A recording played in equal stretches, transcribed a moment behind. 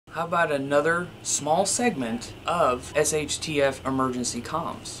How about another small segment of SHTF Emergency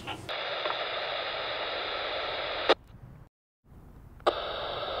Comms?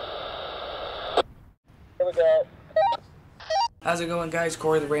 Here we go. How's it going, guys?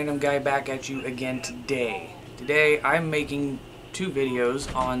 Cory the Random Guy back at you again today. Today I'm making two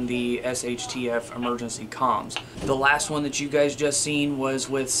videos on the SHTF Emergency Comms. The last one that you guys just seen was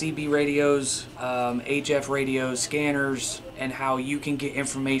with CB radios, HF radios, scanners, and how you can get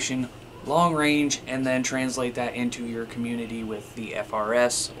information long range and then translate that into your community with the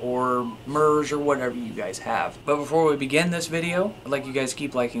FRS or MERS or whatever you guys have. But before we begin this video, I'd like you guys to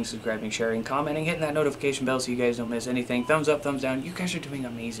keep liking, subscribing, sharing, commenting, hitting that notification bell so you guys don't miss anything. Thumbs up, thumbs down. You guys are doing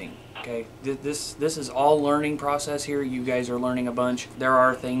amazing. Okay, this is all learning process here. You guys are learning a bunch. There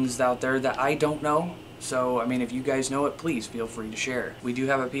are things out there that I don't know. So, I mean, if you guys know it, please feel free to share. We do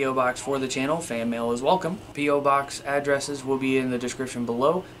have a P.O. box for the channel. Fan mail is welcome. P.O. box addresses will be in the description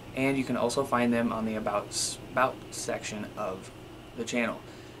below, and you can also find them on the About section of the channel.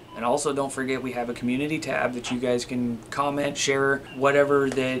 And also, don't forget, we have a community tab that you guys can comment, share, whatever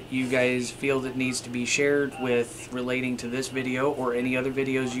that you guys feel that needs to be shared with relating to this video or any other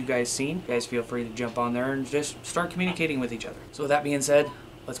videos you guys seen. You guys feel free to jump on there and just start communicating with each other. So with that being said,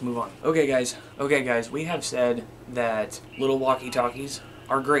 let's move on. Okay guys, we have said that little walkie-talkies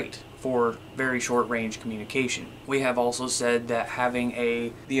are great for very short range communication. We have also said that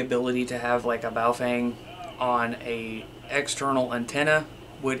having the ability to have like a Baofeng on a external antenna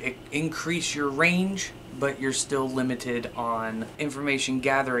would increase your range, but you're still limited on information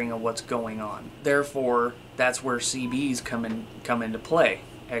gathering of what's going on. Therefore, that's where CBs come into play.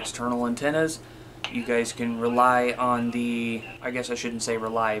 External antennas, you guys can rely on I guess I shouldn't say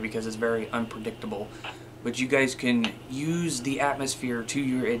rely because it's very unpredictable, but you guys can use the atmosphere to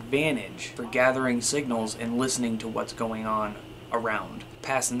your advantage for gathering signals and listening to what's going on around,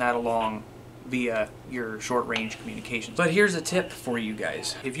 passing that along via your short-range communications. But here's a tip for you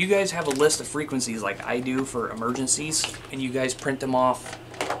guys. If you guys have a list of frequencies like I do for emergencies, and you guys print them off,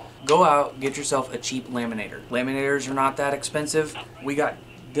 go out, get yourself a cheap laminator. Laminators are not that expensive. We got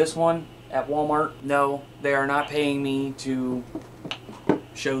this one at Walmart. No, they are not paying me to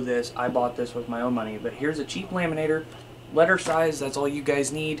show this. I bought this with my own money, but here's a cheap laminator. Letter size, that's all you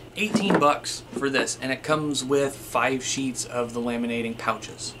guys need. 18 bucks for this, and it comes with 5 sheets of the laminating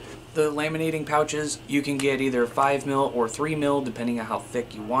pouches. The laminating pouches, you can get either 5 mil or 3 mil depending on how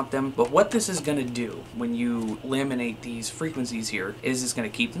thick you want them. But what this is going to do when you laminate these frequencies here is it's going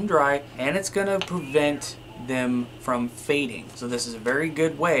to keep them dry, and it's going to prevent them from fading. So this is a very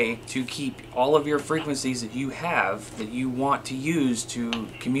good way to keep all of your frequencies that you have that you want to use to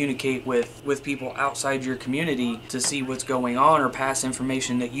communicate with people outside your community to see what's going on or pass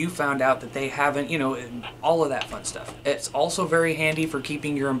information that you found out that they haven't, you know, all of that fun stuff. It's also very handy for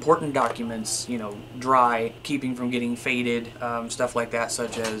keeping your important documents, you know, dry, keeping from getting faded, stuff like that,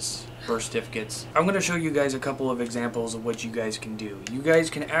 such as birth certificates. I'm going to show you guys a couple of examples of what you guys can do. You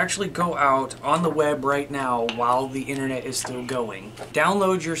guys can actually go out on the web right now while the internet is still going.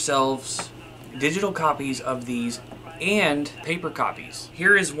 Download yourselves digital copies of these and paper copies.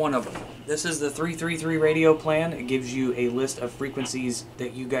 Here is one of them. This is the 333 radio plan. It gives you a list of frequencies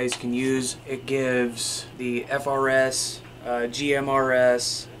that you guys can use. It gives the FRS,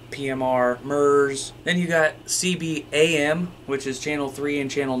 GMRS, PMR, MERS. Then you got CB AM, which is channel 3 and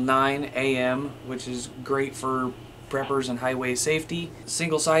channel 9 AM, which is great for preppers and highway safety.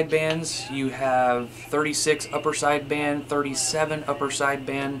 Single sidebands, you have 36 upper sideband, 37 upper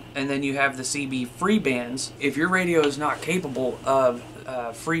sideband, and then you have the CB free bands. If your radio is not capable of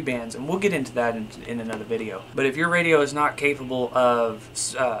free bands, and we'll get into that in another video, but if your radio is not capable of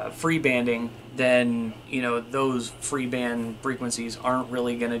free banding, then, you know, those free band frequencies aren't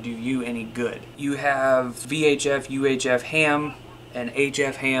really going to do you any good. You have VHF, UHF ham, and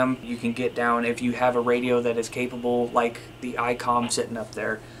HF ham. You can get down if you have a radio that is capable, like the ICOM sitting up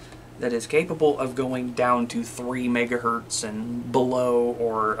there, that is capable of going down to 3 megahertz and below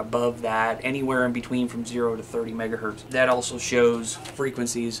or above that, anywhere in between from 0 to 30 megahertz. That also shows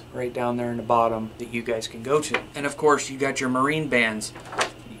frequencies right down there in the bottom that you guys can go to. And of course, you got your marine bands.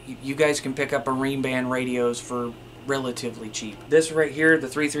 You guys can pick up marine band radios for relatively cheap. This right here, the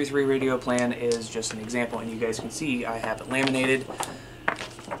 333 radio plan, is just an example, and you guys can see I have it laminated.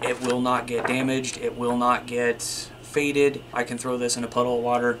 It will not get damaged. It will not get faded. I can throw this in a puddle of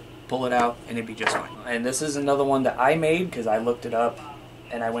water, pull it out, and it'd be just fine. And this is another one that I made because I looked it up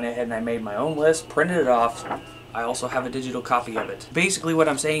and I went ahead and I made my own list, printed it off. I also have a digital copy of it. Basically what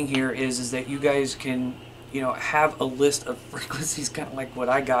I'm saying here is that you guys can you know, have a list of frequencies kind of like what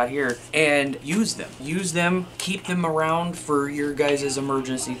I got here, and use them. Use them, keep them around for your guys'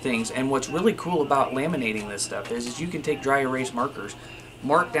 emergency things. And what's really cool about laminating this stuff is you can take dry erase markers,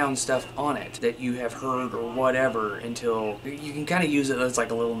 mark down stuff on it that you have heard or whatever, until you can kind of use it as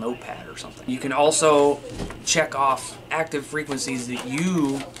like a little notepad or something. You can also check off active frequencies that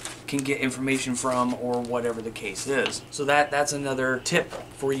you can get information from, or whatever the case is. So that's another tip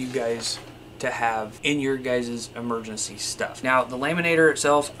for you guys to have in your guys' emergency stuff. Now, the laminator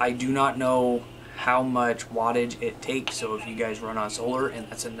itself, I do not know how much wattage it takes, so if you guys run on solar, and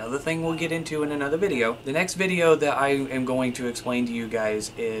that's another thing we'll get into in another video. The next video that I am going to explain to you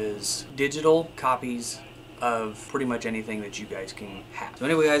guys is digital copies of pretty much anything that you guys can have. So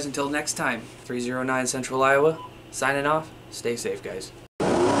anyway guys, until next time, 309 Central Iowa, signing off. Stay safe guys.